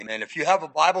And if you have a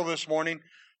Bible this morning,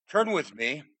 turn with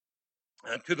me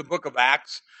to the book of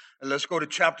Acts, and let's go to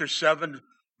chapter 7,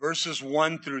 verses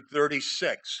 1 through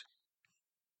 36.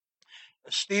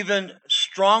 Stephen,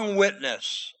 strong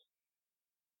witness.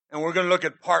 And we're going to look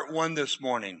at part 1 this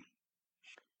morning.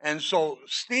 And so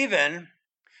Stephen,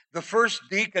 the first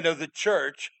deacon of the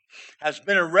church, has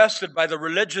been arrested by the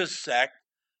religious sect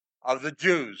of the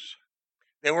Jews.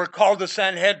 They were called the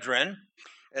Sanhedrin.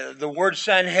 The word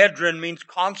Sanhedrin means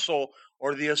council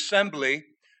or the assembly.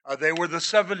 They were the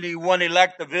 71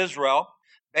 elect of Israel.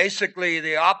 Basically,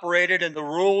 they operated in the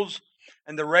rules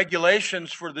and the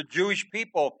regulations for the Jewish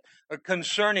people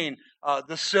concerning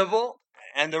the civil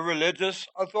and the religious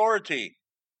authority.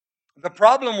 The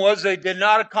problem was they did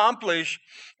not accomplish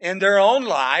in their own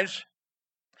lives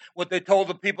what they told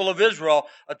the people of Israel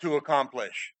to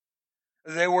accomplish.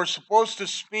 They were supposed to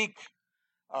speak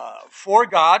for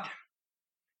God.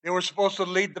 They were supposed to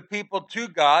lead the people to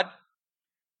God,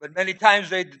 but many times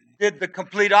they did the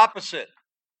complete opposite.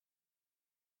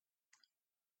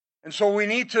 And so we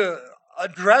need to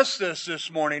address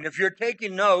this morning. If you're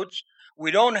taking notes,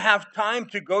 we don't have time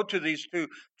to go to these two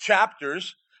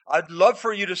chapters. I'd love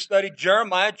for you to study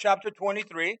Jeremiah chapter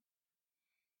 23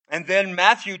 and then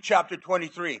Matthew chapter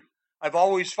 23. I've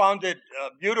always found it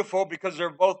beautiful because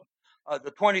they're both the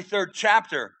 23rd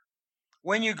chapter.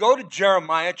 When you go to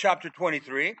Jeremiah chapter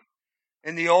 23,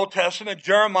 in the Old Testament,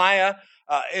 Jeremiah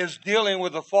is dealing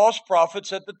with the false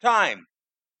prophets at the time.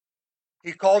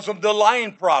 He calls them the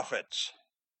lying prophets.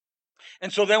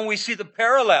 And so then we see the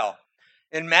parallel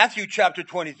in Matthew chapter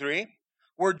 23,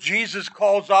 where Jesus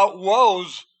calls out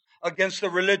woes against the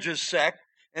religious sect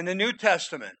in the New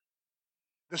Testament.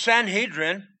 The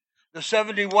Sanhedrin, the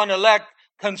 71 elect,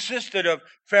 consisted of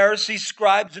Pharisees,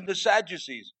 scribes, and the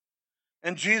Sadducees.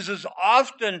 And Jesus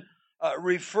often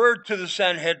referred to the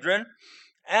Sanhedrin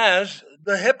as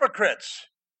the hypocrites,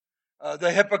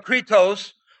 the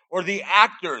hypocritos, or the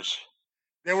actors.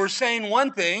 They were saying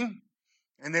one thing,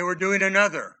 and they were doing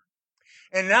another.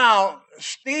 And now,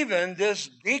 Stephen, this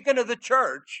deacon of the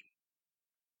church,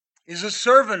 is a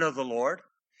servant of the Lord.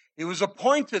 He was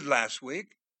appointed last week.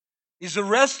 He's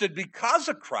arrested because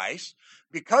of Christ,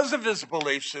 because of his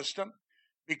belief system,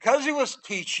 because he was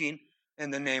teaching in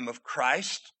the name of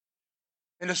Christ.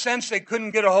 In a sense, they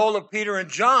couldn't get a hold of Peter and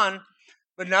John,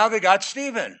 but now they got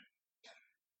Stephen.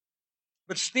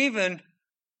 But Stephen,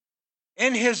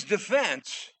 in his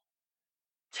defense,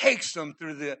 takes them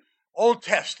through the Old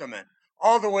Testament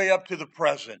all the way up to the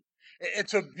present.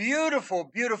 It's a beautiful,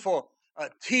 beautiful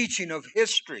teaching of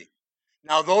history.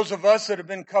 Now, those of us that have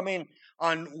been coming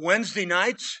on Wednesday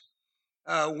nights,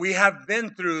 we have been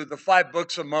through the 5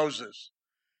 books of Moses.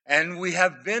 And we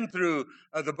have been through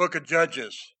the book of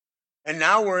Judges. And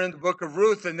now we're in the book of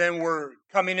Ruth, and then we're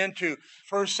coming into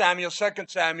 1 Samuel, 2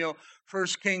 Samuel, 1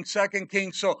 Kings, 2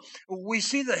 Kings. So we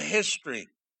see the history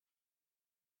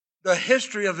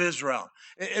of Israel.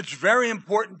 It's very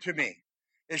important to me.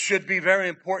 It should be very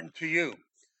important to you.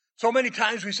 So many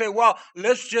times we say, well,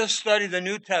 let's just study the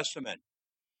New Testament.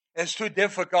 It's too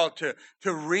difficult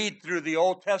to read through the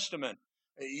Old Testament.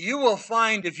 You will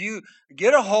find if you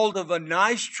get a hold of a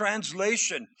nice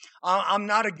translation, I'm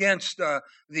not against the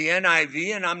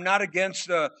NIV and I'm not against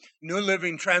the New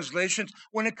Living Translations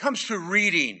when it comes to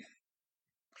reading.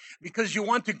 Because you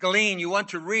want to glean, you want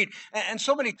to read. And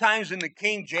so many times in the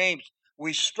King James,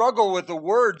 we struggle with the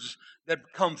words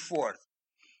that come forth.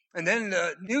 And then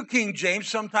the New King James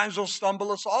sometimes will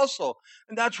stumble us also.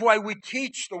 And that's why we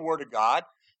teach the Word of God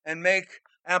and make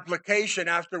application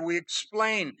after we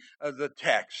explain the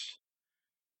text.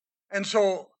 And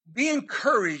so be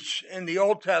encouraged in the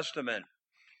Old Testament.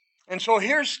 And so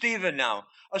here's Stephen now,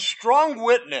 a strong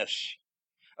witness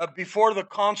before the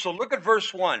council. Look at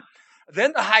verse 1.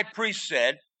 Then the high priest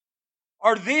said,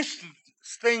 are these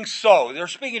things so? They're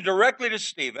speaking directly to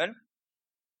Stephen.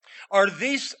 Are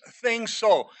these things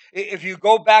so? If you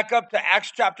go back up to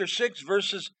Acts chapter 6,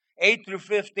 verses 8 through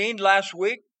 15 last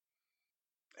week,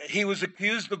 he was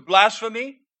accused of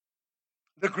blasphemy.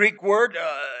 The Greek word,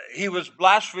 he was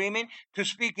blaspheming, to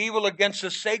speak evil against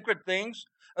the sacred things,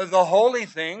 the holy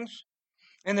things.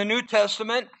 In the New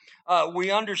Testament, we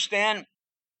understand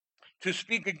to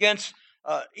speak against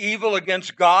evil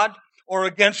against God or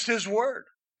against his word.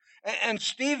 And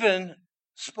Stephen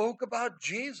spoke about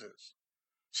Jesus.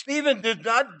 Stephen did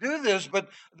not do this, but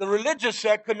the religious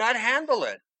sect could not handle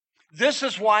it. This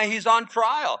is why he's on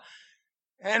trial.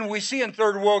 And we see in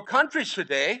third world countries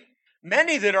today,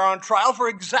 many that are on trial for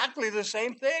exactly the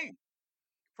same thing,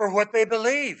 for what they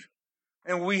believe.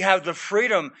 And we have the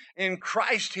freedom in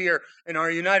Christ here in our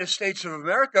United States of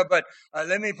America. But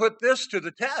let me put this to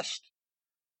the test.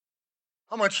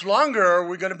 How much longer are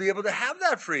we going to be able to have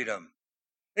that freedom?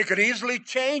 It could easily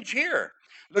change here.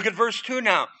 Look at verse 2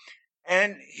 now.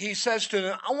 And he says to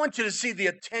them, I want you to see the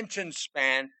attention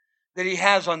span that he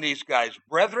has on these guys.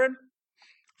 Brethren,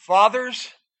 fathers,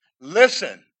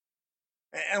 listen.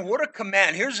 And what a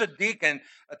command. Here's a deacon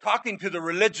talking to the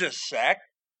religious sect,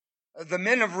 the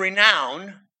men of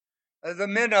renown, the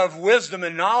men of wisdom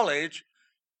and knowledge,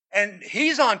 and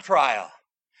he's on trial.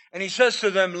 And he says to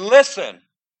them, listen,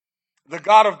 the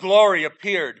God of glory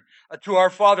appeared to our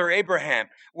father Abraham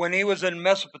when he was in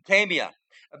Mesopotamia,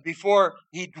 before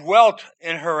he dwelt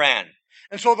in Haran.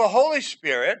 And so the Holy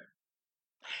Spirit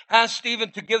has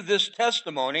Stephen to give this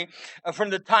testimony from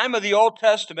the time of the Old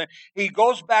Testament. He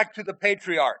goes back to the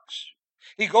patriarchs.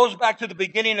 He goes back to the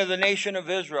beginning of the nation of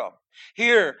Israel.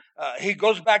 Here, he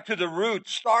goes back to the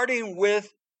roots, starting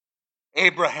with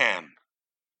Abraham,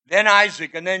 then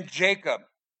Isaac, and then Jacob.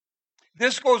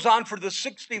 This goes on for the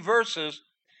 60 verses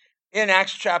in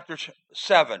Acts chapter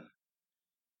 7.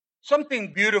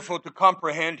 Something beautiful to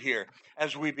comprehend here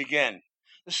as we begin.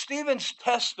 Stephen's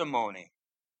testimony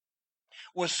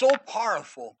was so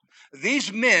powerful.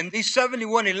 These men, these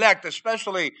 71 elect,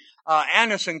 especially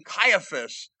Annas and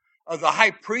Caiaphas, the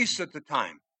high priests at the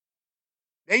time,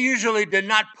 they usually did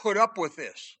not put up with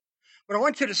this. But I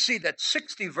want you to see that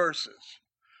 60 verses,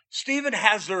 Stephen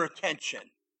has their attention.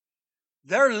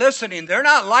 They're listening. They're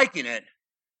not liking it,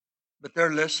 but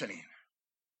they're listening.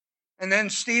 And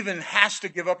then Stephen has to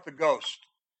give up the ghost.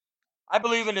 I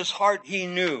believe in his heart he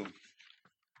knew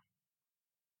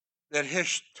that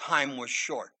his time was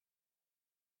short.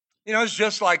 You know, it's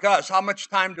just like us. How much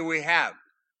time do we have?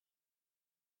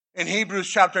 In Hebrews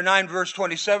chapter 9, verse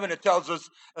 27, it tells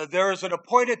us there is an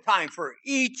appointed time for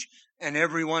each and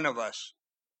every one of us.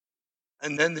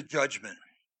 And then the judgment.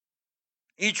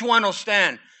 Each one will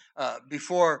stand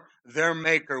before their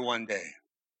Maker one day.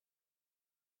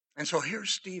 And so here's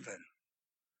Stephen,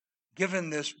 given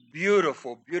this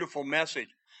beautiful, beautiful message.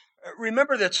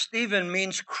 Remember that Stephen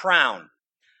means crown.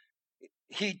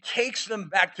 He takes them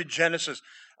back to Genesis.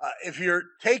 If you're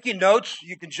taking notes,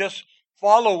 you can just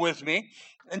follow with me.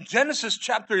 In Genesis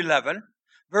chapter 11,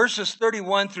 verses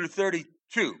 31 through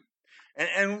 32.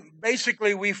 And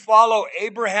basically we follow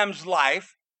Abraham's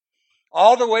life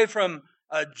all the way from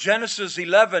Genesis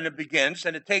 11 it begins,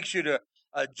 and it takes you to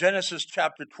Genesis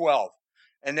chapter 12.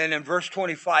 And then in verse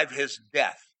 25, his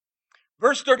death.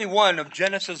 Verse 31 of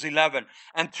Genesis 11,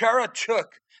 and Terah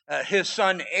took his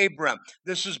son Abram.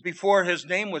 This is before his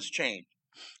name was changed.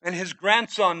 And his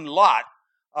grandson Lot,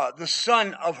 the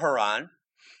son of Haran,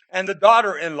 and the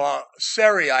daughter-in-law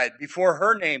Sarai, before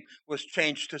her name was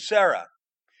changed to Sarah.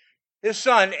 His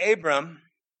son Abram,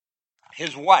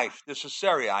 his wife, this is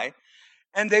Sarai,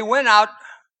 and they went out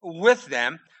with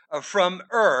them from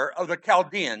Ur of the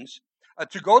Chaldeans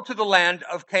to go to the land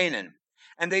of Canaan.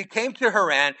 And they came to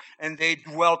Haran, and they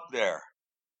dwelt there.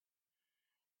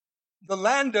 The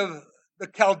land of the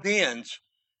Chaldeans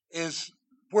is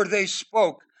where they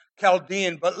spoke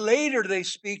Chaldean, but later they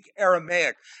speak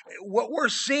Aramaic. What we're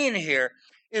seeing here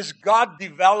is God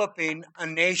developing a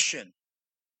nation.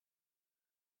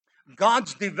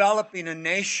 God's developing a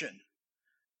nation.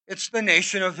 It's the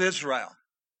nation of Israel.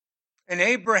 And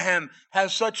Abraham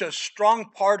has such a strong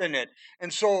part in it.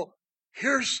 And so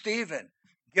here's Stephen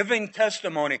giving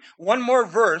testimony. One more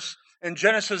verse in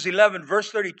Genesis 11,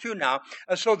 verse 32 now.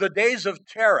 So the days of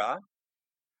Terah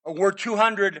were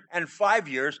 205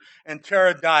 years, and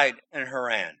Terah died in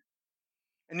Haran.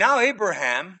 And now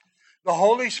Abraham, the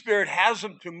Holy Spirit has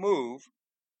him to move.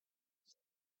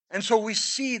 And so we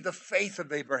see the faith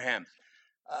of Abraham.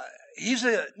 He's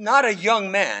not a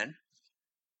young man,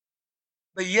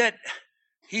 but yet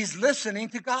he's listening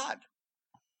to God.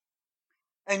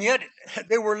 And yet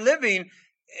they were living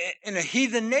in a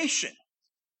heathen nation.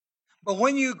 But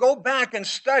when you go back and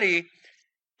study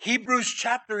Hebrews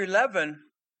chapter 11,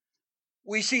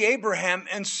 we see Abraham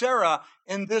and Sarah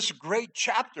in this great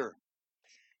chapter.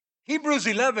 Hebrews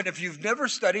 11, if you've never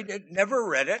studied it, never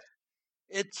read it,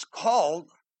 it's called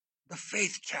the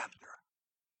faith chapter.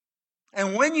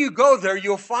 And when you go there,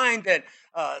 you'll find that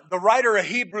the writer of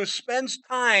Hebrews spends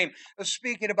time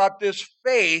speaking about this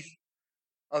faith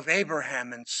of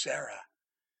Abraham and Sarah.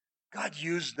 God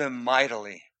used them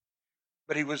mightily,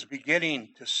 but he was beginning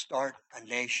to start a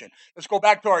nation. Let's go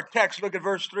back to our text. Look at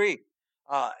verse 3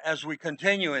 as we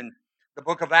continue in the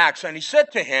book of Acts. And he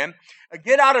said to him,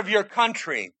 get out of your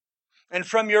country and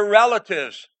from your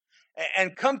relatives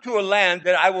and come to a land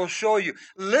that I will show you.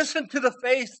 Listen to the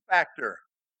faith factor.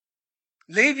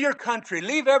 Leave your country,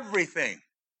 leave everything,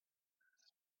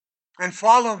 and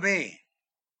follow me.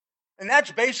 And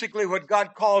that's basically what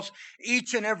God calls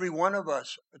each and every one of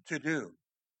us to do.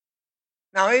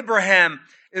 Now, Abraham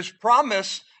is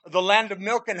promised the land of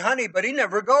milk and honey, but he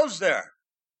never goes there.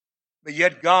 But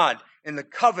yet God, in the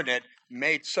covenant,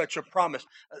 made such a promise.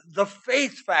 The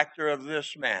faith factor of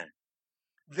this man.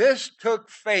 This took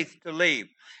faith to leave.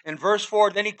 In verse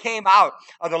 4, then he came out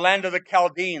of the land of the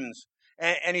Chaldeans,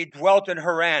 and he dwelt in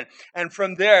Haran. And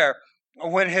from there,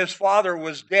 when his father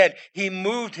was dead, he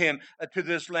moved him to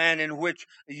this land in which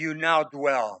you now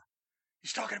dwell.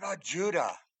 He's talking about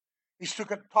Judah. He's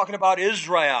talking about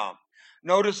Israel.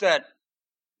 Notice that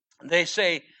they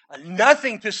say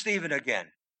nothing to Stephen again.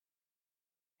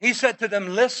 He said to them,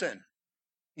 listen.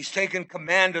 He's taken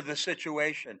command of the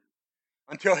situation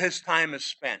until his time is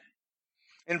spent.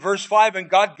 In verse 5, and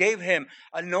God gave him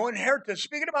no inheritance.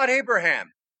 Speaking about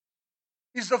Abraham,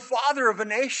 he's the father of a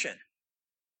nation.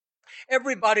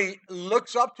 Everybody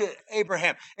looks up to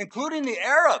Abraham, including the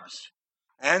Arabs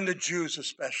and the Jews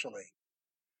especially.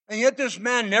 And yet this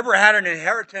man never had an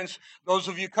inheritance. Those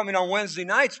of you coming on Wednesday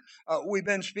nights, we've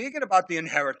been speaking about the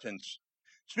inheritance,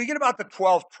 speaking about the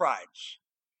 12 tribes.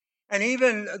 And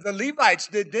even the Levites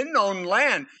didn't own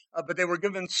land, but they were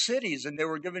given cities and they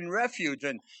were given refuge,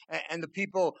 and the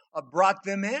people brought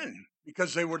them in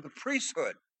because they were the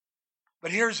priesthood.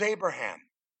 But here's Abraham.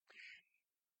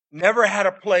 Never had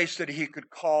a place that he could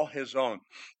call his own.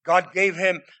 God gave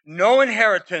him no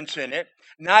inheritance in it,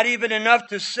 not even enough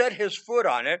to set his foot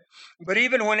on it. But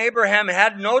even when Abraham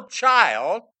had no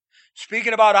child,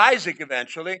 speaking about Isaac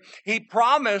eventually, he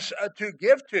promised to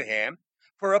give to him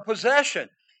for a possession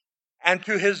and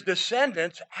to his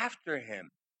descendants after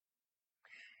him.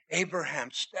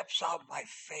 Abraham steps out by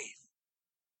faith.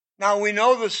 Now we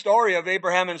know the story of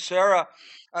Abraham and Sarah.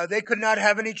 They could not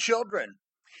have any children.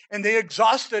 And they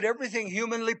exhausted everything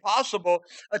humanly possible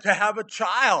to have a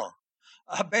child.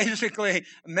 Basically,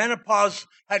 menopause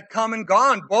had come and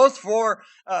gone, both for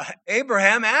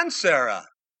Abraham and Sarah.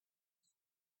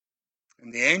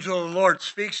 And the angel of the Lord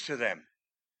speaks to them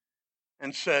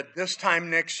and said, this time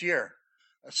next year,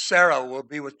 Sarah will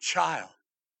be with child.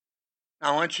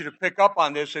 Now, I want you to pick up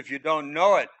on this if you don't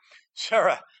know it.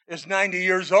 Sarah is 90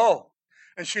 years old.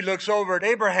 And she looks over at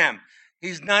Abraham.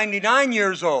 He's 99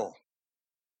 years old.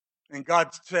 And God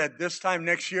said, this time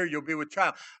next year, you'll be with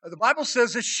child. The Bible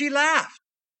says that she laughed.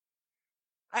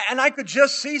 And I could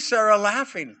just see Sarah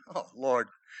laughing. Oh, Lord,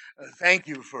 thank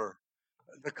you for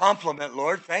the compliment,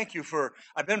 Lord. Thank you for,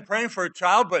 I've been praying for a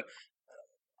child, but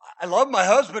I love my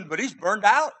husband, but he's burned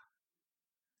out.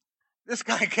 This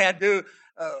guy can't do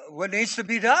what needs to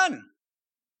be done.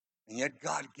 And yet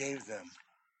God gave them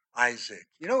Isaac.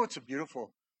 You know what's a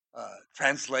beautiful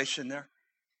translation there?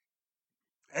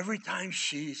 Every time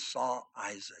she saw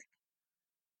Isaac,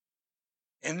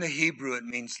 in the Hebrew it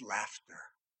means laughter.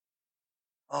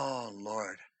 Oh,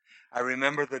 Lord, I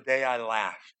remember the day I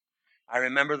laughed. I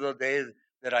remember the day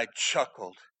that I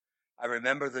chuckled. I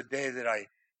remember the day that I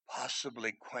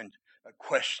possibly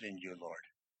questioned you, Lord.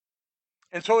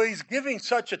 And so he's giving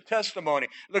such a testimony.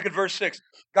 Look at verse 6.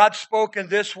 God spoke in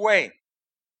this way,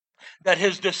 that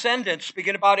his descendants,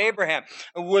 speaking about Abraham,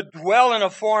 would dwell in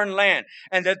a foreign land,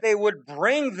 and that they would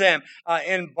bring them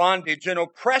in bondage and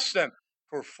oppress them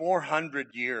for 400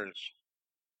 years.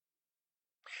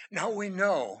 Now we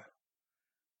know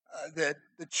that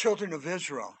the children of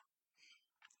Israel,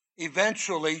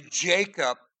 eventually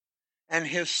Jacob and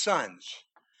his sons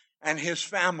and his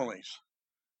families,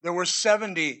 there were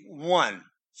 70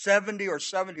 or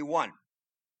 71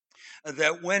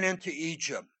 that went into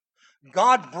Egypt.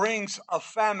 God brings a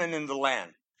famine in the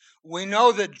land. We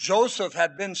know that Joseph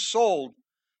had been sold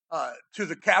to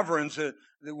the caverns that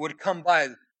would come by,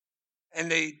 and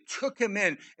they took him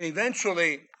in, and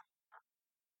eventually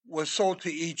was sold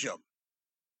to Egypt.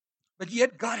 But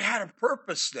yet God had a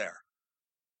purpose there.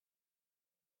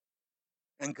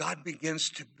 And God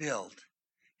begins to build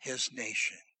his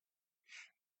nation.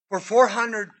 For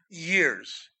 400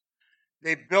 years,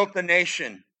 they built the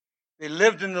nation. They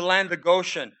lived in the land of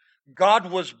Goshen. God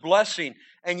was blessing.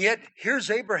 And yet, here's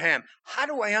Abraham. How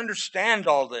do I understand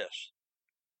all this?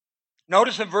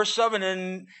 Notice in verse 7,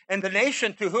 and the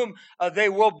nation to whom they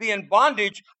will be in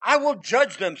bondage, I will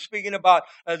judge them, speaking about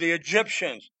the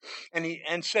Egyptians.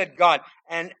 And said God,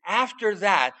 and after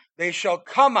that they shall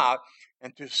come out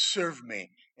and to serve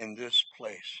me in this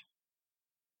place.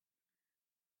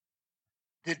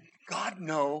 Did God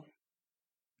know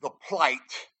the plight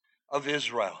of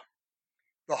Israel?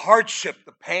 The hardship,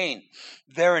 the pain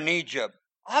there in Egypt?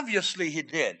 Obviously he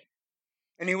did.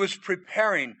 And he was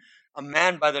preparing a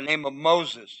man by the name of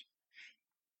Moses.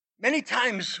 Many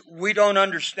times we don't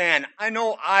understand. I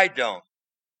know I don't.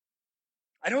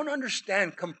 I don't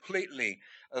understand completely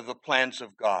the plans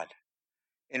of God.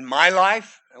 In my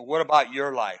life, and what about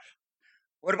your life?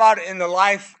 What about in the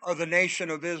life of the nation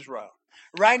of Israel?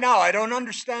 Right now, I don't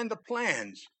understand the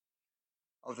plans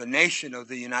of the nation of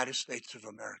the United States of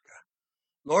America.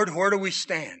 Lord, where do we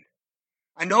stand?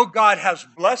 I know God has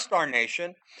blessed our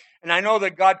nation, and I know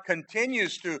that God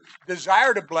continues to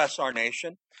desire to bless our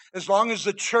nation. As long as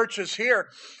the church is here,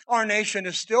 our nation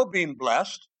is still being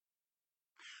blessed.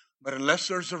 But unless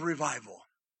there's a revival,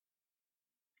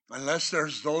 unless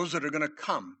there's those that are going to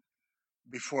come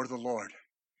before the Lord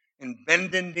in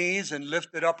bended knees and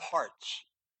lifted up hearts,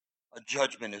 a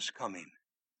judgment is coming,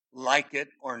 like it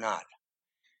or not.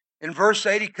 In verse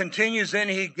 8, he continues in,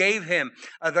 he gave him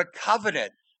the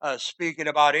covenant, speaking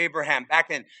about Abraham, back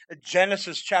in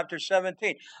Genesis chapter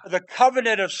 17, the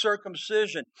covenant of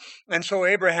circumcision. And so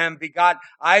Abraham begot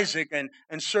Isaac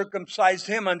and circumcised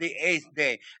him on the 8th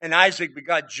day. And Isaac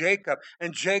begot Jacob,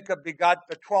 and Jacob begot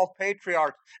the 12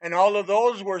 patriarchs, and all of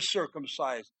those were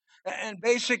circumcised. And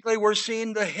basically, we're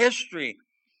seeing the history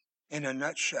in a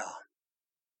nutshell.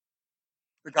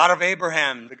 The God of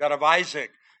Abraham, the God of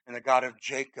Isaac, and the God of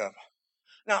Jacob.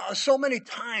 Now, so many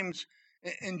times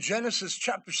in Genesis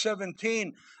chapter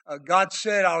 17, God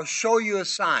said, I'll show you a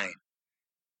sign.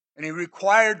 And he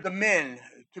required the men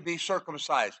to be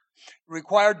circumcised. He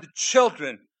required the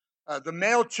children, the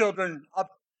male children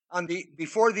up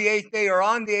before the 8th day or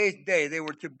on the 8th day, they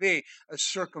were to be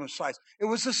circumcised. It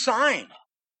was a sign.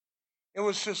 It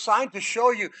was a sign to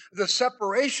show you the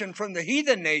separation from the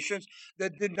heathen nations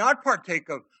that did not partake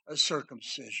of a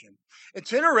circumcision.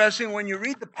 It's interesting when you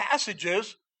read the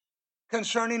passages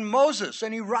concerning Moses,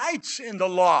 and he writes in the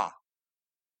law,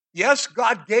 yes,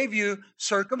 God gave you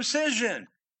circumcision,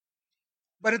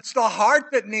 but it's the heart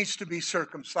that needs to be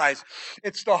circumcised.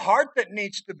 It's the heart that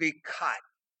needs to be cut.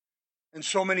 And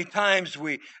so many times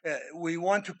we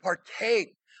want to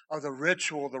partake of the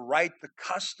ritual, the rite, the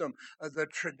custom, the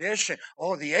tradition.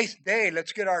 Oh, the 8th day,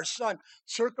 let's get our son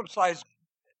circumcised.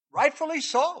 Rightfully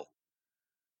so.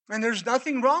 And there's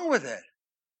nothing wrong with it.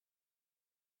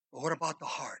 But what about the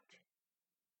heart?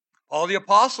 Paul the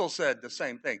Apostle said the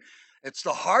same thing. It's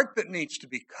the heart that needs to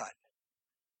be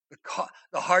cut.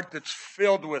 The heart that's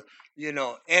filled with,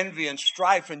 envy and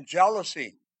strife and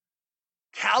jealousy.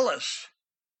 Callous.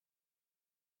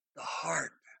 The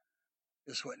heart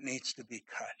is what needs to be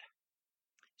cut.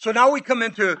 So now we come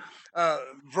into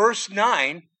verse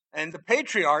 9, and the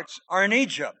patriarchs are in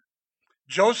Egypt.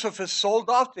 Joseph is sold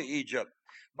off to Egypt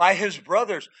by his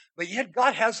brothers, but yet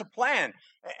God has a plan.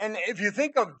 And if you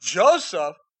think of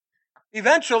Joseph,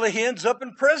 eventually he ends up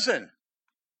in prison.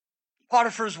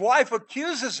 Potiphar's wife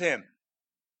accuses him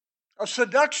of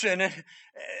seduction, and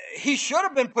he should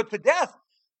have been put to death.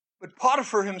 But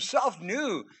Potiphar himself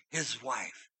knew his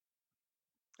wife.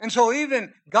 And so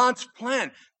even God's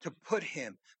plan to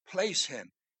place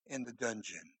him in the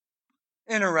dungeon.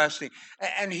 Interesting.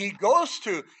 And he goes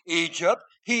to Egypt.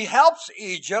 He helps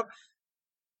Egypt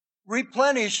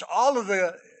replenish all of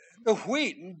the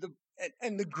wheat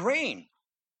and the grain.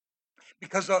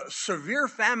 Because a severe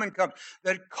famine comes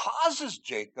that causes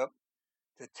Jacob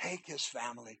to take his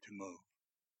family to move.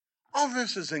 All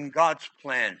this is in God's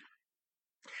plan.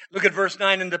 Look at verse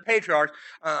 9. And the patriarchs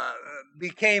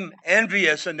became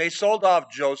envious, and they sold off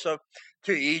Joseph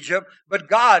to Egypt, but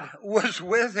God was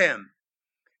with him.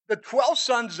 The 12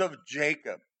 sons of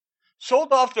Jacob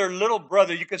sold off their little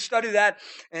brother. You can study that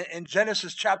in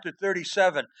Genesis chapter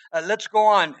 37. Let's go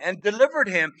on. And delivered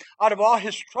him out of all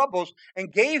his troubles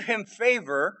and gave him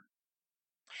favor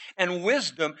and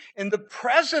wisdom in the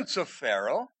presence of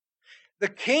Pharaoh, the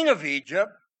king of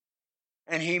Egypt,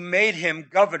 and he made him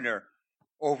governor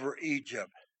over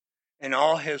Egypt and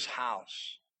all his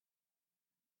house.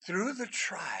 Through the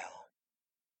trial,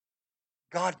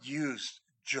 God used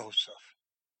Joseph.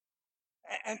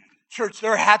 And church,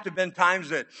 there had to have been times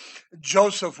that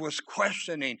Joseph was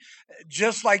questioning,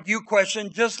 just like you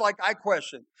question, just like I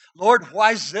question. Lord,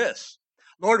 why is this?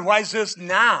 Lord, why is this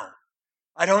now?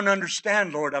 I don't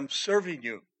understand, Lord. I'm serving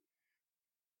you.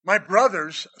 My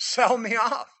brothers sell me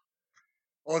off.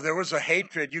 Oh, there was a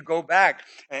hatred. You go back,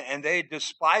 and they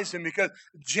despised him because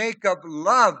Jacob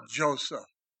loved Joseph.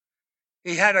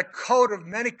 He had a coat of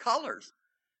many colors.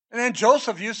 And then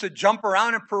Joseph used to jump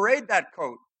around and parade that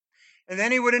coat. And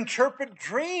then he would interpret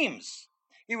dreams.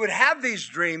 He would have these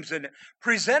dreams and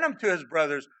present them to his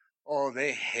brothers. Oh,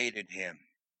 they hated him.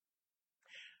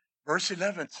 Verse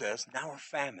 11 says, now a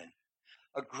famine,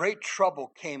 a great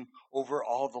trouble came over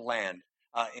all the land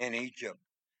in Egypt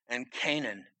and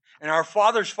Canaan. And our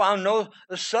fathers found no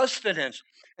sustenance.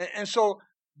 And so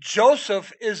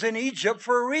Joseph is in Egypt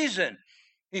for a reason.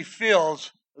 He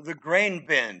fills the grain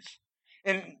bins.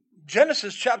 In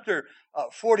Genesis chapter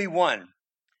 41,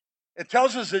 It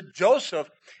tells us that Joseph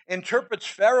interprets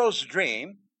Pharaoh's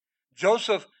dream.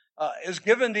 Joseph is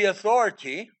given the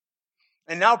authority,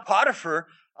 and now Potiphar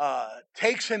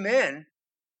takes him in,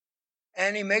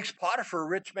 and he makes Potiphar a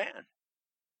rich man.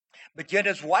 But yet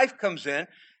his wife comes in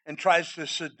and tries to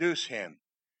seduce him.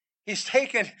 He's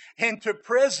taken into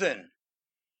prison.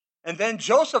 And then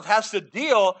Joseph has to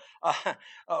deal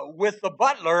with the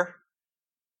butler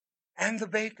and the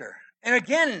baker. And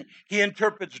again, he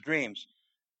interprets dreams.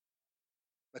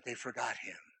 But they forgot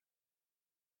him.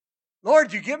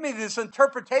 Lord, you give me this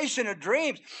interpretation of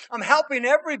dreams. I'm helping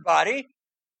everybody.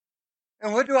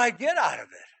 And what do I get out of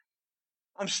it?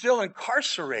 I'm still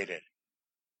incarcerated.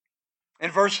 In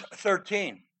verse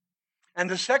 13, and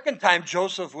the second time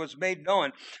Joseph was made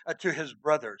known to his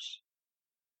brothers.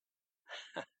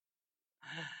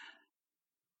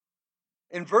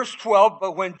 In verse 12,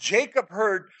 but when Jacob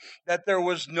heard that there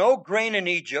was no grain in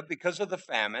Egypt because of the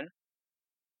famine,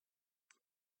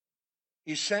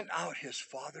 he sent out his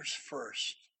father's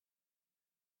first.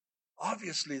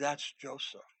 Obviously, that's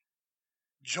Joseph.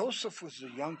 Joseph was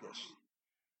the youngest.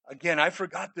 Again, I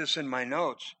forgot this in my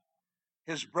notes.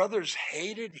 His brothers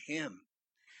hated him.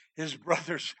 His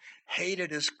brothers hated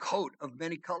his coat of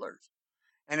many colors.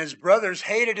 And his brothers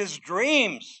hated his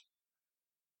dreams.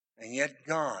 And yet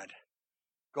God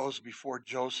goes before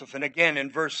Joseph. And again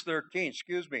in verse 13,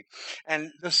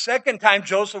 and the second time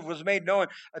Joseph was made known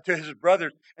to his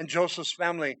brothers, and Joseph's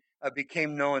family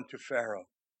became known to Pharaoh.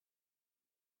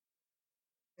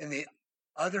 In the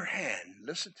other hand,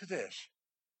 listen to this,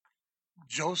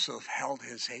 Joseph held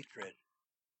his hatred.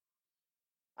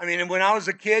 I mean, when I was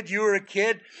a kid, you were a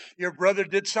kid, your brother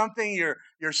did something,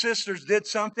 your sisters did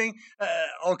something,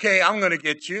 okay, I'm going to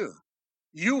get you.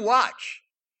 You watch.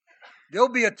 There'll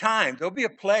be a time, there'll be a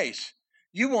place.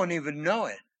 You won't even know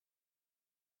it.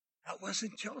 That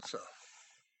wasn't Joseph.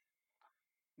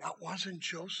 That wasn't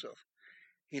Joseph.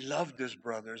 He loved his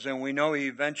brothers, and we know he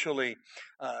eventually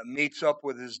meets up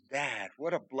with his dad.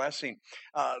 What a blessing.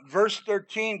 Verse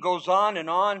 13 goes on and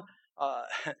on.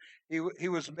 He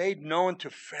was made known to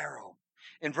Pharaoh.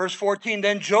 In verse 14,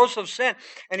 then Joseph sent,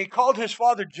 and he called his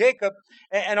father Jacob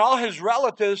and all his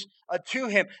relatives to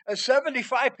him,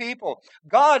 75 people.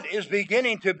 God is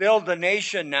beginning to build a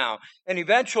nation now. And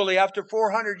eventually, after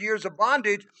 400 years of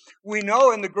bondage, we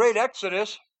know in the great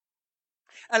Exodus,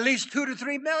 at least 2 to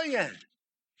 3 million.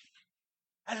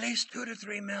 At least 2 to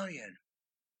 3 million.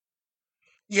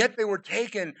 Yet they were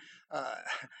taken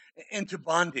into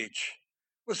bondage.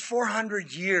 It was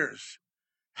 400 years.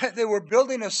 They were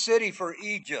building a city for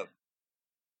Egypt.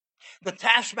 The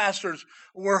taskmasters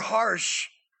were harsh.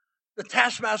 The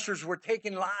taskmasters were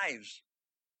taking lives.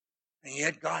 And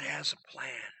yet God has a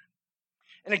plan.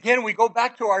 And again, we go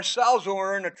back to ourselves when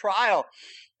we're in a trial.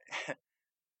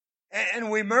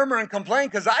 And we murmur and complain,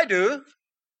 because I do.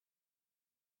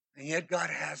 And yet God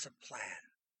has a plan.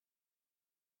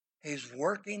 He's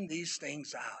working these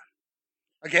things out.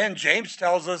 Again, James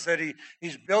tells us that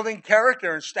he's building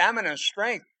character and stamina and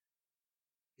strength.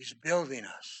 He's building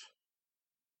us.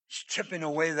 He's chipping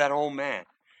away that old man,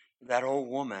 that old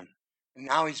woman. And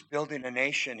now he's building a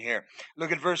nation here.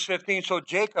 Look at verse 15. So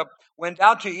Jacob went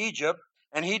down to Egypt,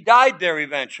 and he died there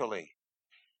eventually.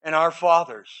 And our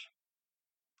fathers.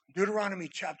 Deuteronomy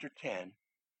chapter 10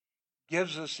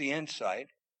 gives us the insight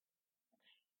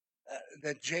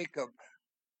that Jacob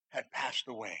had passed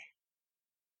away.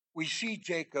 We see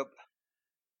Jacob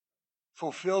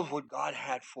fulfilled what God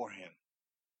had for him.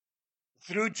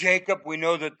 Through Jacob, we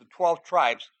know that the 12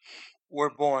 tribes were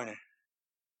born.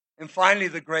 And finally,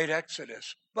 the great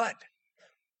Exodus. But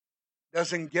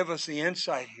doesn't give us the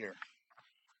insight here.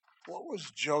 What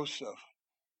was Joseph?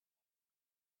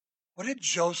 What did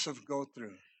Joseph go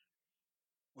through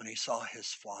when he saw his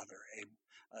father,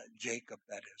 Jacob,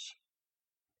 that is?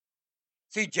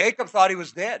 See, Jacob thought he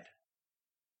was dead.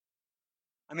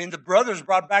 I mean, the brothers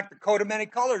brought back the coat of many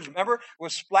colors. Remember? It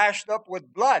was splashed up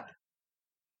with blood.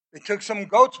 They took some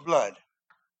goat's blood.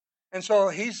 And so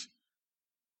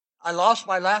I lost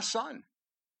my last son.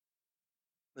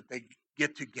 But they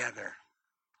get together.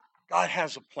 God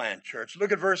has a plan, church.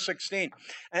 Look at verse 16.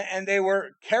 And they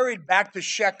were carried back to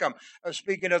Shechem,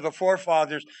 speaking of the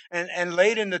forefathers, and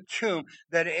laid in the tomb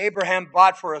that Abraham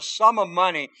bought for a sum of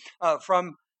money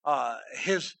from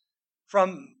the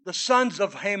sons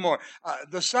of Hamor.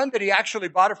 The son that he actually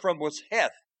bought it from was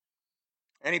Heth.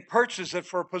 And he purchased it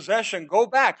for possession. Go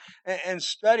back and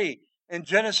study in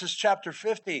Genesis chapter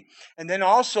 50. And then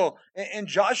also in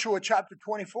Joshua chapter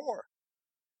 24.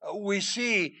 We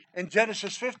see in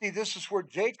Genesis 50, this is where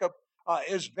Jacob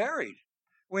is buried.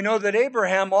 We know that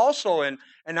Abraham also and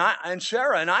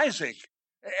Sarah and Isaac,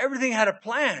 everything had a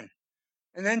plan.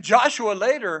 And then Joshua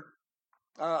later,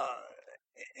 uh,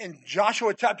 in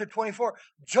Joshua chapter 24,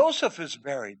 Joseph is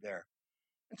buried there.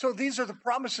 And so these are the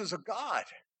promises of God.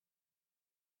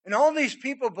 And all these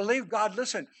people believe God,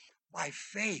 listen, by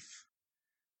faith,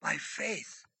 by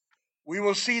faith. We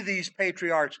will see these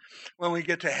patriarchs when we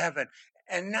get to heaven.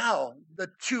 And now the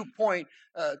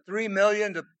 2.3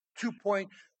 million to 2.2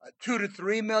 to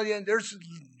 3 million, there's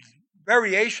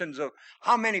variations of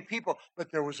how many people,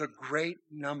 but there was a great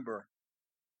number.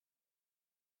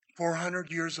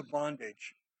 400 years of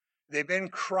bondage. They've been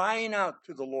crying out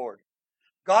to the Lord.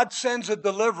 God sends a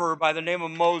deliverer by the name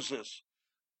of Moses.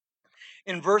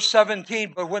 In verse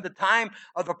 17, but when the time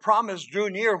of the promise drew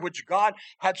near, which God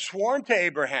had sworn to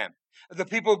Abraham, the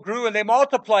people grew and they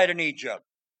multiplied in Egypt.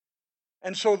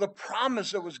 And so the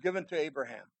promise that was given to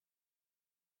Abraham,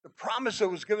 the promise that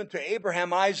was given to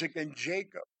Abraham, Isaac, and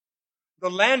Jacob, the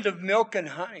land of milk and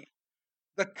honey,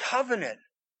 the covenant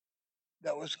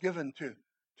that was given to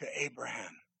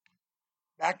Abraham,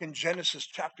 back in Genesis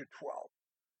chapter 12.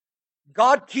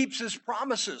 God keeps his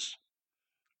promises.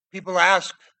 People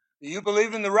ask, do you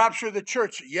believe in the rapture of the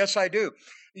church? Yes, I do.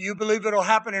 Do you believe it'll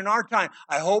happen in our time?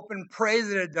 I hope and pray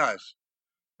that it does.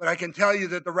 But I can tell you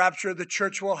that the rapture of the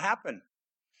church will happen.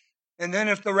 And then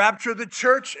if the rapture of the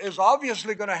church is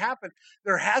obviously going to happen,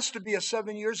 there has to be a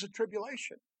 7 years of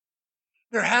tribulation.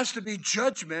 There has to be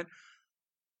judgment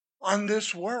on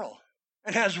this world.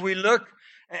 And as we look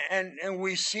and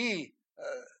we see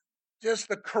just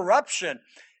the corruption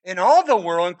in all the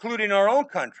world, including our own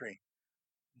country,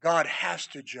 God has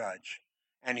to judge,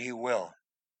 and he will.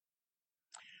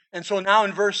 And so now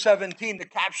in verse 17, the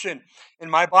caption in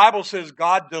my Bible says,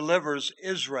 God delivers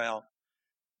Israel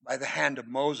by the hand of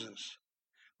Moses.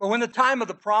 But when the time of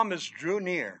the promise drew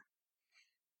near,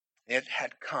 it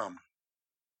had come.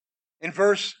 In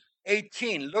verse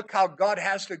 18, look how God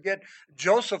has to get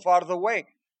Joseph out of the way.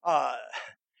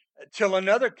 Till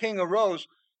another king arose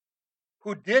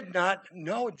who did not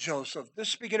know Joseph. This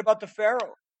is speaking about the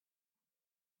Pharaoh.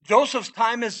 Joseph's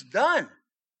time is done.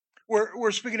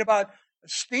 We're speaking about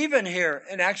Stephen here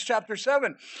in Acts chapter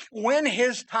 7. When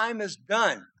his time is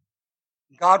done,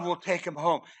 God will take him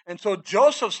home. And so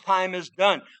Joseph's time is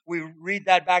done. We read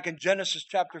that back in Genesis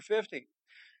chapter 50.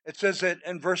 It says that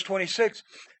in verse 26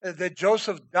 that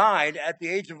Joseph died at the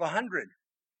age of 100.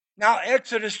 Now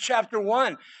Exodus chapter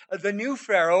 1, the new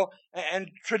Pharaoh, and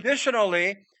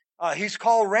traditionally he's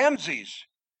called Ramses.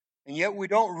 And yet we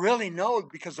don't really know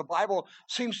because the Bible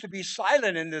seems to be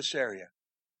silent in this area.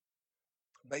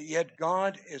 But yet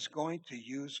God is going to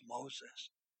use Moses.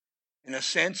 In a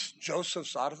sense,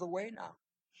 Joseph's out of the way now.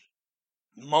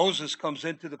 Moses comes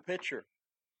into the picture.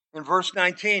 In verse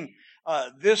 19,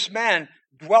 this man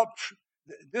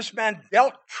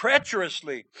dealt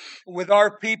treacherously with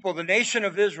our people, the nation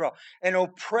of Israel, and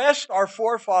oppressed our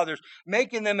forefathers,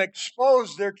 making them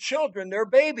expose their children, their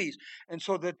babies, and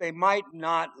so that they might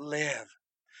not live.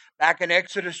 Back in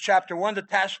Exodus chapter 1, the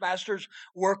taskmasters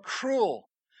were cruel.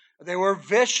 They were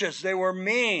vicious. They were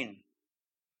mean.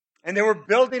 And they were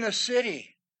building a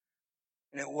city.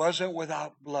 And it wasn't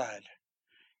without blood.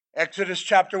 Exodus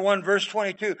chapter 1, verse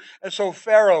 22. And so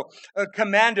Pharaoh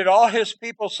commanded all his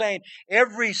people, saying,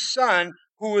 every son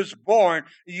who is born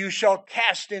you shall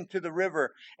cast into the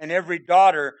river, and every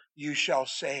daughter you shall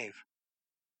save.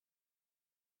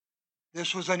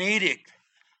 This was an edict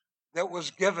that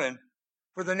was given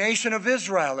for the nation of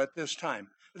Israel at this time.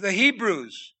 The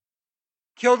Hebrews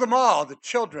killed them all, the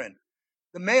children,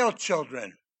 the male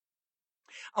children.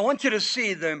 I want you to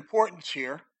see the importance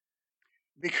here,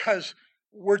 because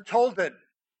we're told that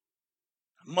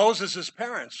Moses'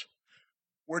 parents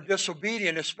were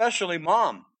disobedient, especially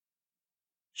mom.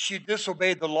 She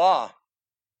disobeyed the law,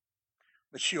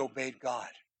 but she obeyed God,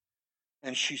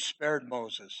 and she spared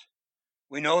Moses.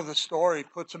 We know the story,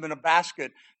 puts him in a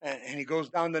basket, and he goes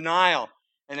down the Nile.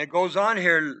 And it goes on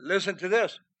here, listen to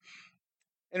this.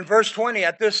 In verse 20,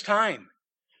 at this time,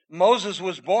 Moses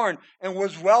was born and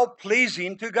was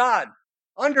well-pleasing to God.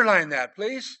 Underline that,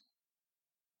 please.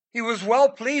 He was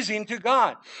well-pleasing to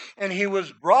God. And he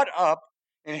was brought up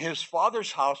in his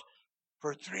father's house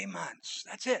for 3 months.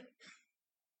 That's it.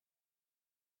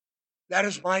 That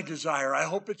is my desire. I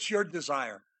hope it's your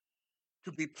desire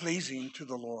to be pleasing to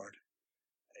the Lord.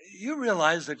 You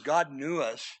realize that God knew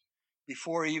us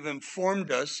before he even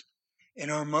formed us in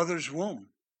our mother's womb.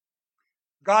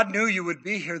 God knew you would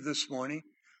be here this morning.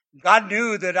 God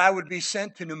knew that I would be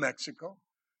sent to New Mexico.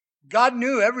 God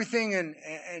knew everything and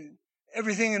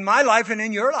everything in my life and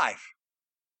in your life,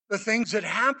 the things that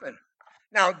happen.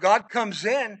 Now, God comes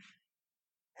in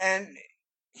and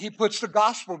he puts the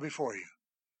gospel before you.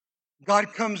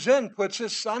 God comes in, puts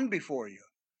his son before you.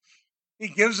 He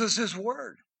gives us His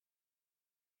Word.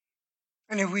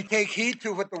 And if we take heed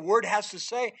to what the Word has to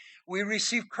say, we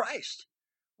receive Christ.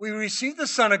 We receive the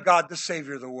Son of God, the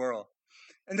Savior of the world.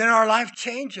 And then our life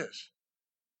changes.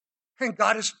 And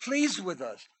God is pleased with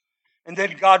us. And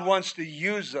then God wants to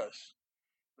use us.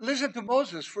 Listen to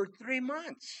Moses for 3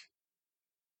 months.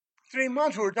 3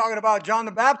 months. We were talking about John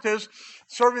the Baptist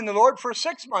serving the Lord for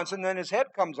 6 months, and then his head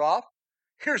comes off.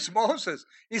 Here's Moses.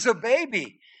 He's a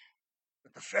baby.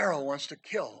 But the Pharaoh wants to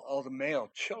kill all the male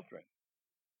children.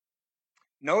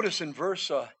 Notice in verse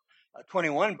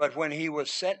 21, but when he was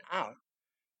sent out,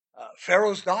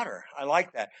 Pharaoh's daughter, I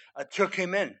like that, took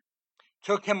him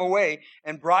away,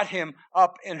 and brought him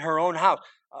up in her own house.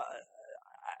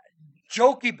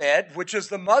 Jochebed, which is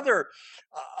the mother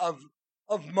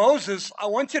of Moses, I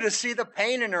want you to see the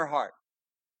pain in her heart.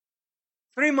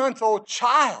 3-month-old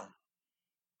child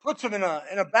puts him in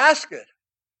a basket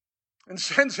and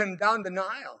sends him down the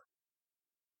Nile.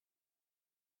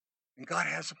 And God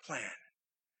has a plan.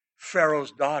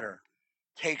 Pharaoh's daughter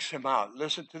takes him out.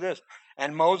 Listen to this.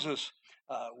 And Moses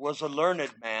was a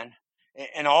learned man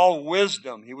in all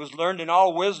wisdom. He was learned in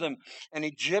all wisdom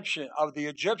of the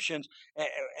Egyptians,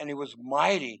 and he was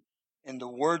mighty in the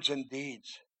words and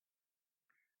deeds.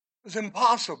 It was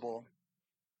impossible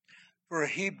for a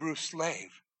Hebrew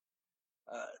slave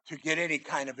to get any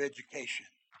kind of education.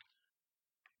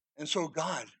 And so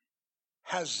God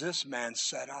has this man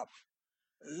set up.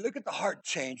 Look at the heart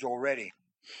change already.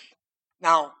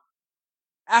 Now,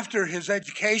 after his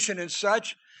education and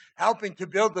such, helping to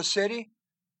build the city,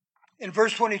 in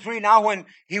verse 23, now when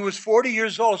he was 40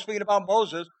 years old, speaking about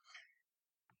Moses,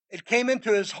 it came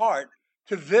into his heart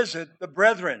to visit the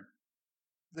brethren,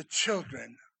 the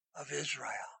children of Israel.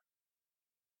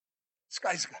 This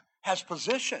guy has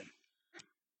position.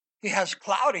 He has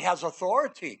clout. He has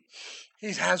authority.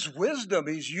 He has wisdom.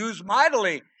 He's used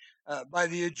mightily by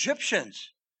the Egyptians.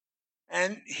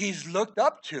 And he's looked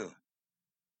up to.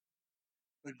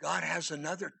 But God has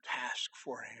another task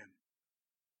for him.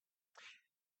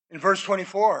 In verse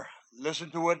 24,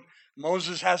 listen to what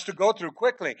Moses has to go through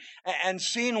quickly. And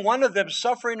seeing one of them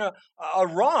suffering a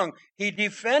wrong, he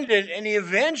defended and he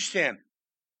avenged him,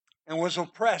 and was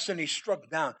oppressed, and he struck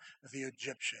down the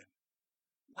Egyptian.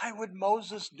 Why would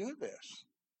Moses do this?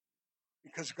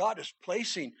 Because God is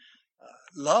placing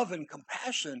love and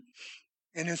compassion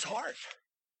in his heart.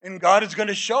 And God is going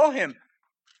to show him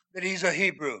that he's a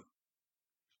Hebrew.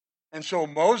 And so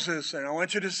Moses, and I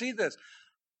want you to see this,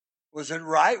 was it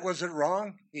right? Was it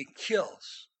wrong? He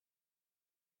kills.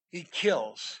 He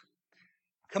kills.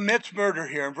 Commits murder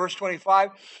here in verse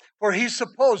 25. For he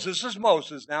supposed, this is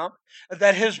Moses now,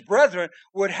 that his brethren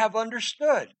would have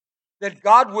understood that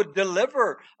God would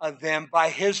deliver them by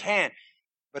his hand.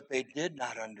 But they did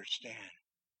not understand.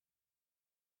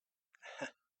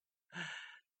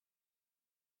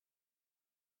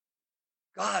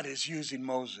 God is using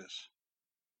Moses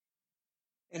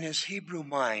in his Hebrew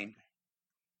mind,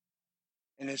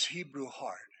 in his Hebrew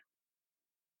heart.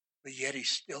 But yet he's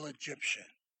still Egyptian.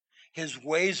 His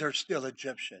ways are still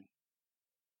Egyptian.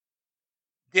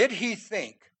 Did he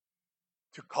think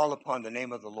to call upon the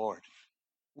name of the Lord?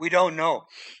 We don't know.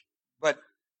 But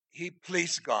he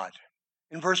pleased God.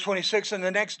 In verse 26, and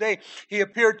the next day he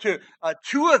appeared to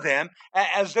two of them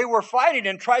as they were fighting,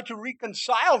 and tried to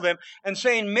reconcile them, and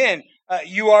saying, men,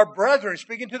 you are brethren,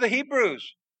 speaking to the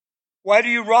Hebrews. Why do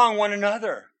you wrong one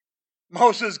another?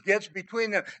 Moses gets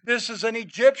between them. This is an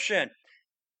Egyptian.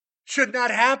 Should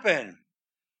not happen.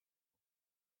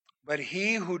 But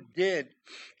he who did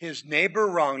his neighbor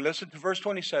wrong, listen to verse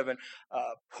 27,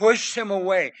 pushed him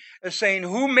away, saying,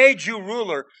 who made you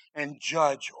ruler and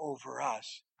judge over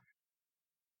us?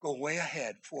 Go way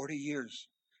ahead, 40 years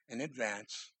in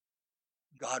advance.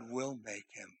 God will make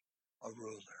him a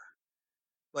ruler.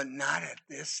 But not at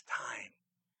this time.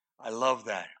 I love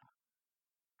that.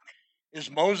 Is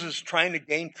Moses trying to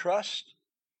gain trust?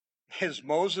 Is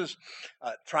Moses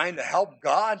trying to help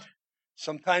God?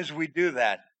 Sometimes we do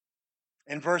that.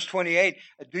 In verse 28,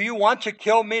 do you want to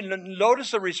kill me?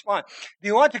 Notice the response. Do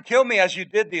you want to kill me as you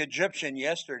did the Egyptian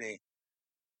yesterday?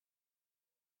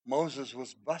 Moses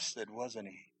was busted, wasn't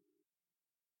he?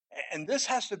 And this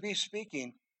has to be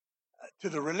speaking to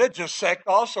the religious sect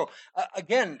also.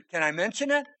 Again, can I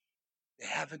mention it? They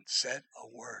haven't said a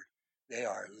word. They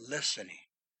are listening.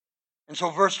 And so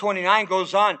verse 29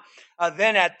 goes on.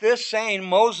 Then at this saying,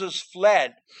 Moses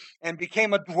fled and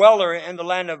became a dweller in the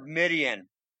land of Midian,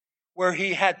 where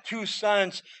he had 2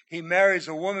 sons. He marries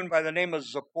a woman by the name of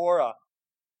Zipporah.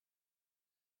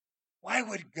 Why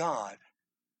would God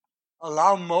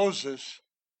allow Moses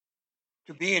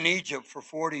to be in Egypt for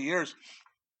 40 years?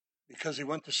 Because he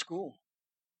went to school.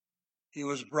 He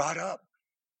was brought up.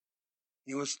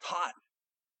 He was taught.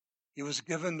 He was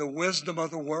given the wisdom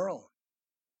of the world.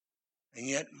 And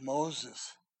yet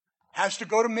Moses has to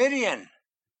go to Midian,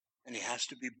 and he has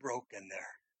to be broken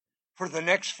there for the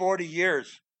next 40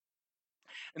 years.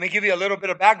 Let me give you a little bit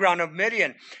of background of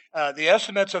Midian. The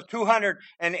estimates of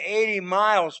 280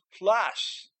 miles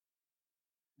plus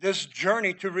this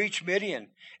journey to reach Midian.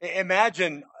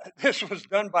 Imagine this was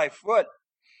done by foot.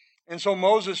 And so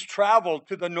Moses traveled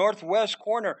to the northwest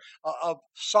corner of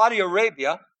Saudi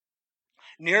Arabia,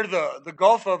 near the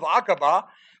Gulf of Aqaba,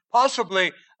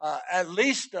 possibly at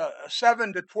least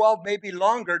 7 to 12, maybe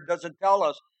longer, doesn't tell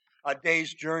us, a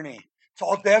day's journey. It's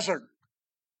all desert.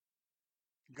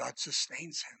 God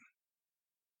sustains him.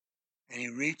 And he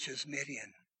reaches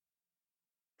Midian.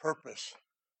 Purpose,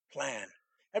 plan.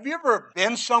 Have you ever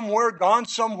been somewhere, gone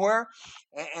somewhere,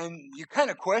 and you kind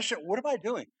of question, what am I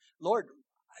doing? Lord,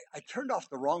 I turned off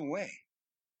the wrong way.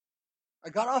 I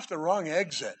got off the wrong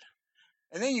exit.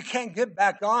 And then you can't get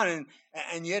back on.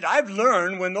 And yet I've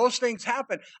learned when those things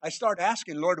happen, I start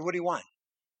asking, Lord, what do you want?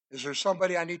 Is there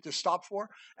somebody I need to stop for?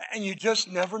 And you just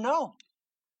never know.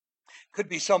 Could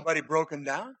be somebody broken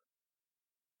down.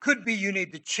 Could be you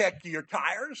need to check your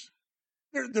tires.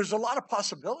 There's a lot of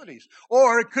possibilities.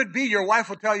 Or it could be your wife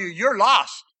will tell you, you're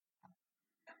lost.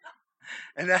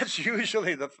 And that's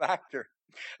usually the factor.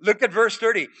 Look at verse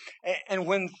 30. And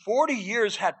when 40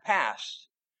 years had passed,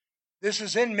 this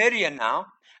is in Midian now,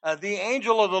 the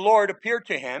angel of the Lord appeared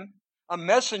to him, a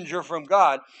messenger from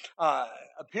God,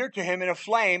 appeared to him in a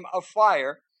flame of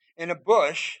fire in a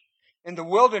bush in the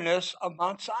wilderness of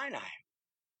Mount Sinai.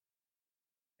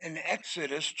 In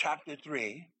Exodus chapter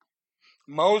 3,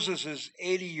 Moses is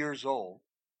 80 years old.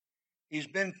 He's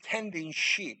been tending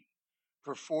sheep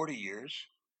for 40 years.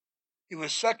 He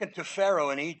was second to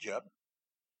Pharaoh in Egypt.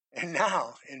 And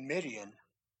now in Midian,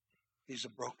 he's a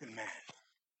broken man.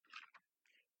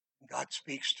 God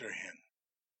speaks to him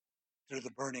through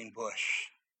the burning bush.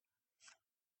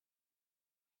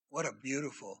 What a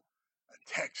beautiful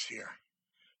text here.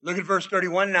 Look at verse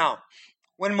 31 now.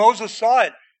 When Moses saw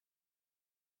it,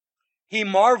 he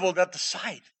marveled at the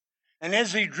sight. And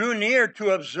as he drew near to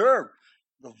observe,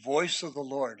 the voice of the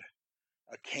Lord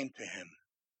came to him.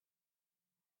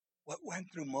 What went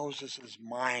through Moses'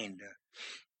 mind,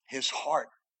 his heart,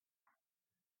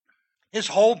 his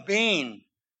whole being?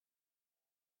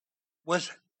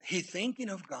 Was he thinking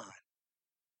of God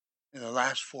in the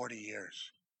last 40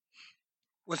 years?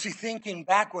 Was he thinking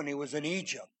back when he was in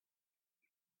Egypt?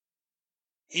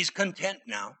 He's content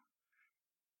now.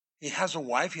 He has a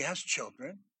wife. He has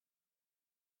children.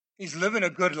 He's living a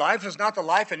good life. It's not the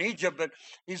life in Egypt, but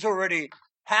he's already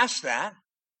past that.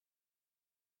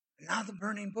 And now the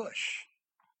burning bush.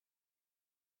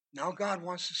 Now God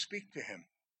wants to speak to him.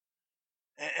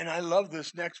 And I love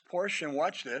this next portion.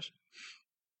 Watch this.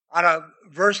 Out of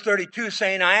verse 32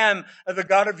 saying, I am the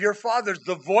God of your fathers.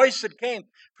 The voice that came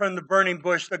from the burning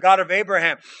bush, the God of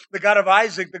Abraham, the God of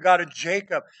Isaac, the God of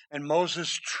Jacob. And Moses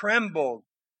trembled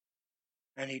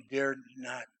and he dared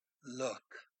not look.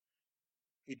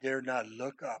 He dared not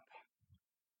look up.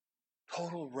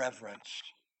 Total reverence,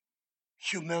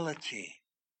 humility.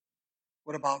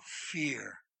 What about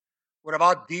fear? What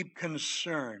about deep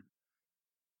concern?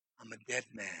 I'm a dead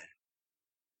man.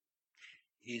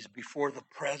 He's before the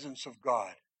presence of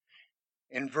God.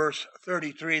 In verse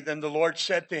 33, then the Lord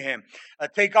said to him,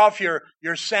 take off your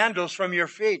sandals from your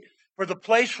feet, for the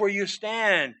place where you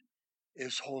stand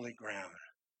is holy ground.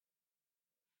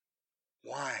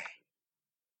 Why?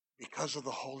 Because of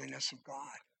the holiness of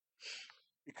God.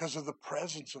 Because of the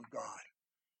presence of God.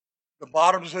 The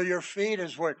bottoms of your feet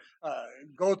is what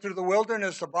go through the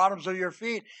wilderness. The bottoms of your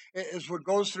feet is what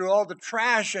goes through all the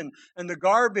trash and the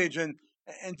garbage and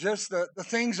just the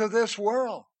things of this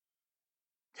world.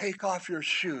 Take off your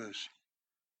shoes,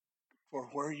 for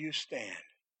where you stand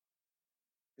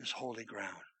is holy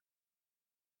ground.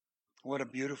 What a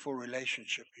beautiful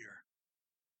relationship here.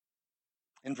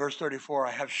 In verse 34,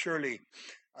 I have surely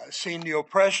seen the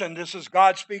oppression. This is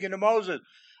God speaking to Moses.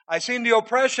 I've seen the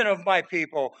oppression of my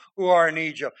people who are in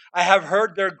Egypt. I have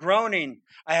heard their groaning.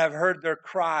 I have heard their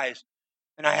cries.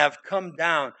 And I have come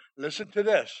down, listen to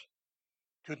this,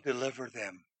 to deliver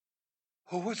them.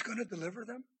 Who was going to deliver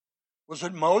them? Was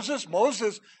it Moses?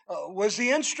 Moses was the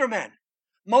instrument.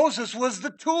 Moses was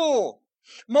the tool.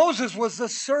 Moses was the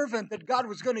servant that God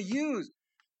was going to use.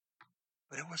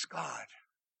 But it was God.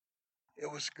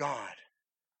 It was God.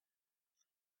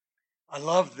 I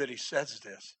love that he says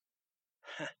this.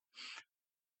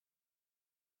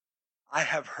 I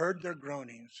have heard their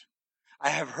groanings. I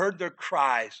have heard their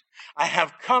cries. I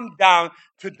have come down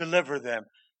to deliver them.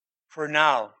 For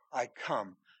now I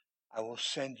come. I will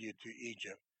send you to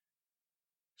Egypt.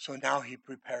 So now he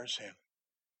prepares him.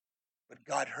 But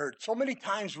God heard. So many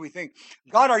times we think,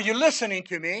 God, are you listening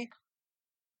to me?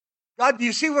 God, do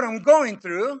you see what I'm going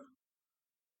through?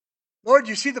 Lord,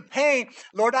 you see the pain.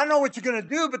 Lord, I know what you're going to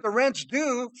do, but the rent's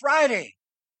due Friday.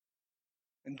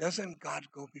 And doesn't God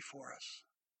go before us?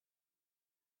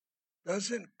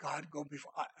 Doesn't God go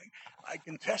before? I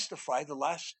can testify the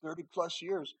last 30 plus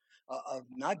years of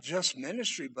not just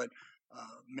ministry, but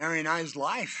Mary and I's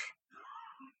life.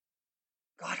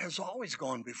 God has always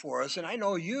gone before us. And I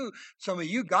know you, some of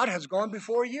you, God has gone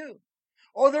before you.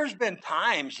 Oh, there's been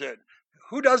times that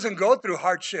who doesn't go through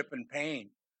hardship and pain?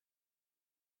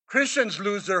 Christians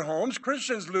lose their homes.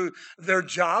 Christians lose their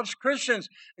jobs. Christians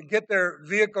get their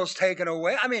vehicles taken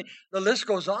away. I mean, the list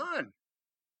goes on.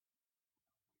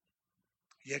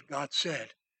 Yet God said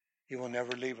he will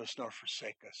never leave us nor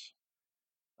forsake us.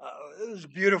 It was a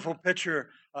beautiful picture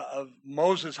of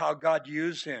Moses, how God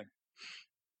used him.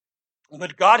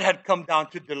 But God had come down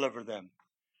to deliver them.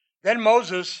 Then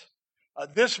Moses,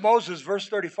 this Moses, verse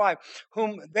 35,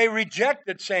 whom they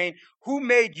rejected, saying, who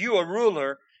made you a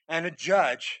ruler and a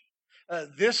judge?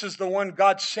 This is the one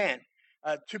God sent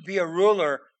to be a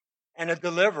ruler and a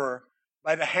deliverer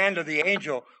by the hand of the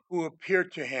angel who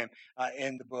appeared to him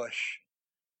in the bush.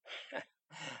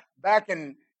 Back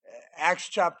in Acts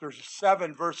chapter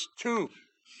 7, verse 2,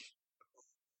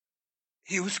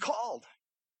 he was called.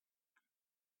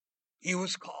 He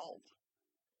was called.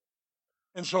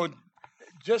 And so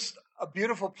just a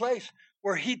beautiful place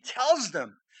where he tells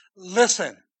them,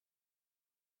 listen.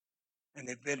 And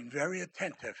they've been very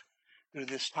attentive through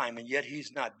this time, and yet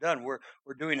he's not done. We're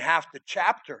doing half the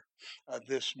chapter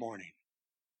this morning.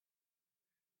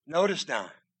 Notice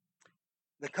now,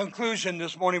 the conclusion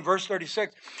this morning, verse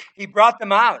 36, he brought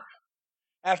them out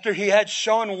after he had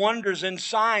shown wonders and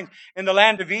signs in the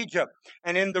land of Egypt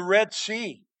and in the Red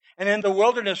Sea and in the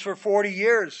wilderness for 40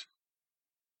 years.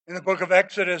 In the book of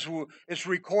Exodus, it's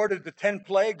recorded the 10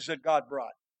 plagues that God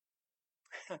brought.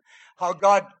 How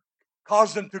God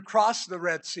caused them to cross the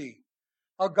Red Sea.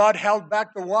 How God held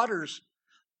back the waters.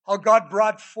 How God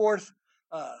brought forth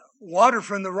water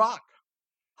from the rock.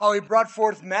 How he brought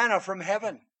forth manna from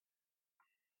heaven.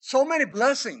 So many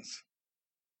blessings.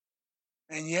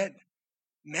 And yet,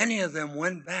 many of them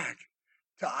went back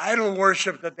to idol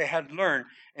worship that they had learned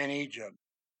in Egypt.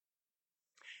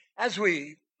 As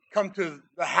we come to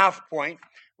the half point,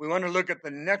 we want to look at the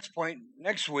next point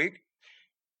next week.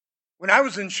 When I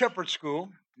was in shepherd school,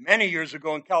 many years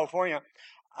ago in California,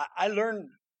 I learned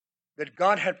that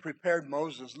God had prepared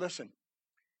Moses, listen,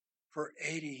 for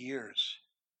 80 years.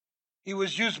 He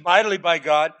was used mightily by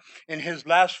God in his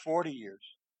last 40 years.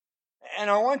 And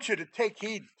I want you to take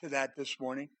heed to that this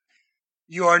morning.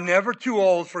 You are never too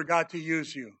old for God to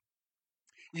use you.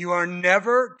 You are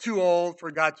never too old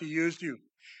for God to use you.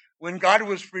 When God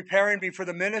was preparing me for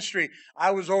the ministry,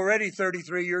 I was already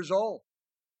 33 years old.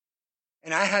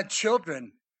 And I had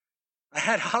children. I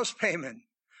had house payment.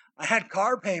 I had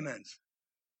car payments.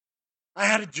 I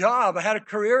had a job. I had a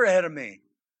career ahead of me.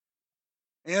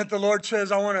 And yet the Lord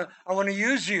says, I want to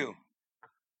use you.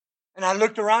 And I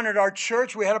looked around at our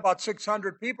church. We had about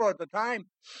 600 people at the time.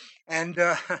 And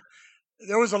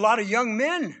there was a lot of young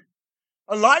men,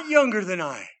 a lot younger than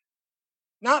I,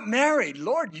 not married.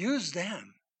 Lord, use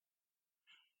them.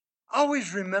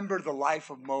 Always remember the life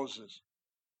of Moses.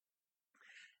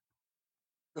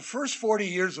 The first 40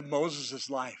 years of Moses'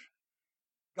 life,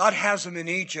 God has him in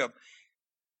Egypt.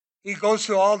 He goes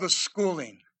through all the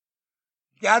schooling,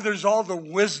 gathers all the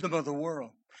wisdom of the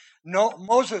world. No,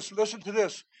 Moses, listen to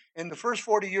this. In the first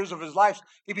 40 years of his life,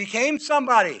 he became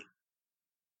somebody.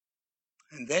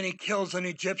 And then he kills an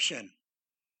Egyptian.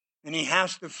 And he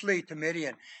has to flee to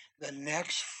Midian the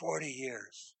next 40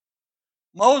 years.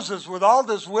 Moses, with all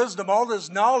this wisdom, all this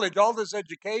knowledge, all this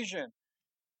education,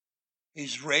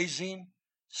 he's raising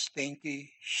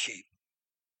stinky sheep.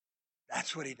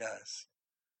 That's what he does.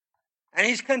 And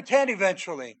he's content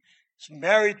eventually. He's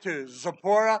married to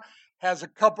Zipporah, has a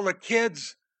couple of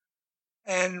kids,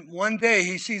 and one day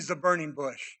he sees the burning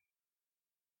bush.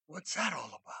 What's that all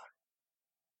about?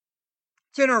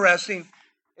 It's interesting.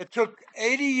 It took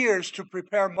 80 years to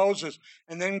prepare Moses,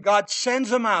 and then God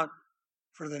sends him out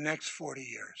for the next 40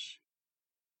 years.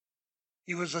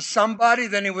 He was a somebody,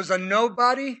 then he was a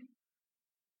nobody,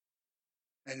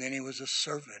 and then he was a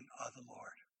servant of the Lord.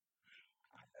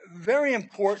 Very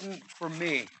important for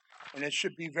me, and it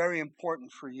should be very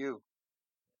important for you.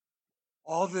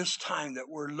 All this time that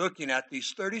we're looking at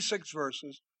these 36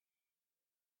 verses,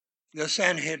 the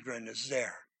Sanhedrin is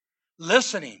there,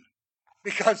 listening,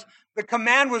 because the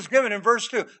command was given in verse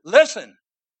 2, listen.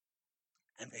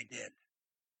 And they did.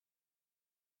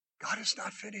 God is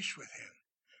not finished with him.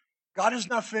 God is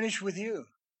not finished with you.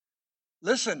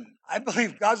 Listen, I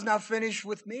believe God's not finished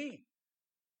with me.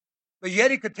 But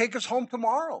yet he could take us home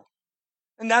tomorrow.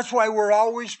 And that's why we're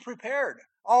always prepared,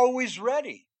 always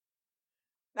ready.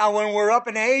 Now, when we're up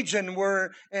in age and we're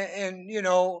in,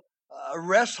 a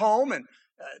rest home and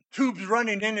tubes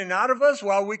running in and out of us,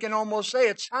 well, we can almost say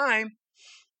it's time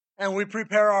and we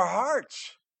prepare our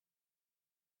hearts.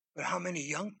 But how many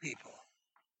young people,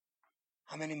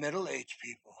 how many middle-aged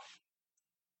people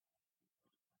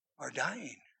are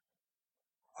dying?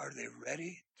 Are they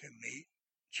ready to meet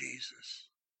Jesus?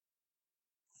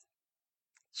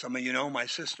 Some of you know my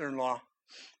sister-in-law,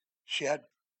 she had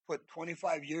put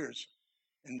 25 years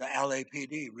in the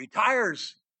LAPD,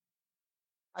 retires.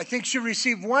 I think she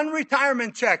received one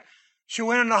retirement check. She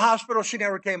went in the hospital, she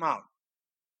never came out.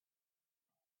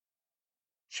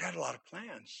 She had a lot of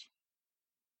plans.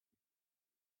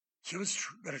 She was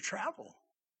going to travel.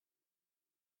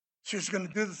 She was going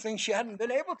to do the things she hadn't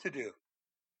been able to do.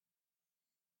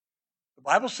 The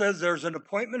Bible says there's an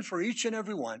appointment for each and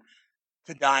every one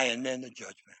to die and then the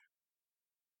judgment.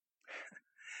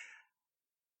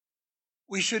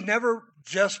 We should never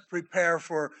just prepare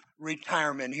for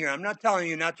retirement here. I'm not telling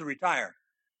you not to retire,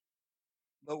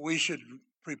 but we should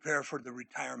prepare for the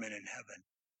retirement in heaven.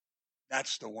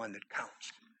 That's the one that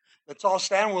counts. Let's all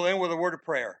stand. We'll end with a word of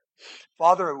prayer.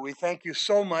 Father, we thank you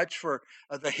so much for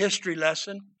the history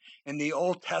lesson in the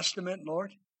Old Testament,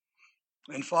 Lord.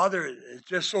 And Father, it's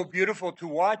just so beautiful to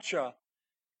watch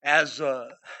as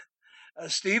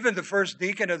Stephen, the first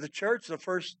deacon of the church, the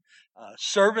first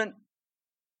servant,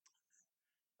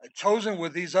 chosen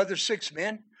with these other 6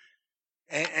 men,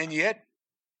 and yet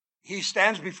he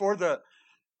stands before the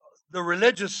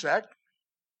religious sect,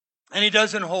 and he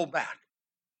doesn't hold back.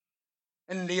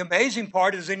 And the amazing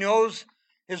part is he knows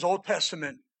his Old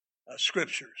Testament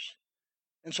scriptures.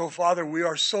 And so, Father, we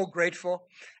are so grateful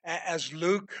as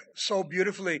Luke so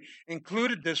beautifully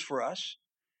included this for us.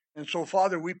 And so,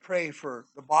 Father, we pray for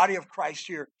the body of Christ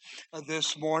here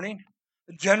this morning.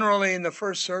 Generally, in the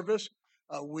first service,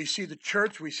 we see the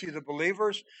church, we see the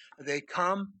believers. They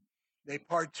come, they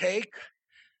partake.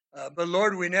 But,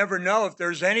 Lord, we never know if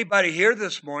there's anybody here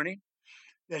this morning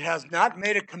that has not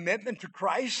made a commitment to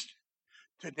Christ.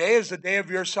 Today is the day of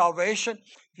your salvation.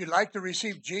 If you'd like to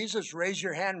receive Jesus, raise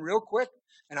your hand real quick,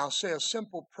 and I'll say a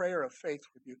simple prayer of faith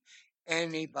with you.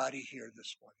 Anybody here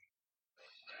this morning?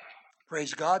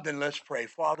 Praise God. Then let's pray.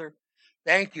 Father,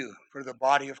 thank you for the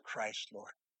body of Christ,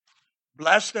 Lord.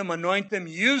 Bless them, anoint them,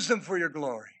 use them for your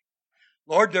glory.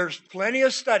 Lord, there's plenty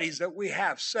of studies that we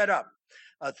have set up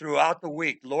throughout the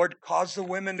week. Lord, cause the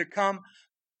women to come,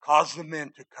 cause the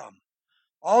men to come.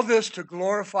 All this to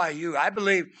glorify you. I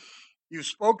believe you've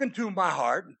spoken to my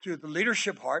heart, to the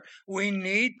leadership heart. We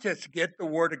need to get the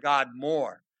Word of God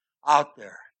more out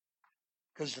there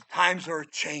because the times are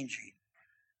changing.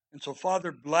 And so,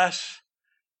 Father, bless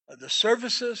the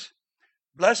services.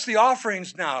 Bless the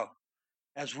offerings now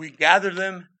as we gather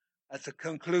them at the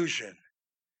conclusion.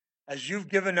 As you've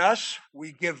given us,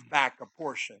 we give back a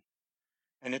portion.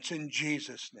 And it's in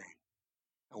Jesus' name.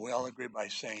 And we all agree by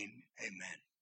saying amen.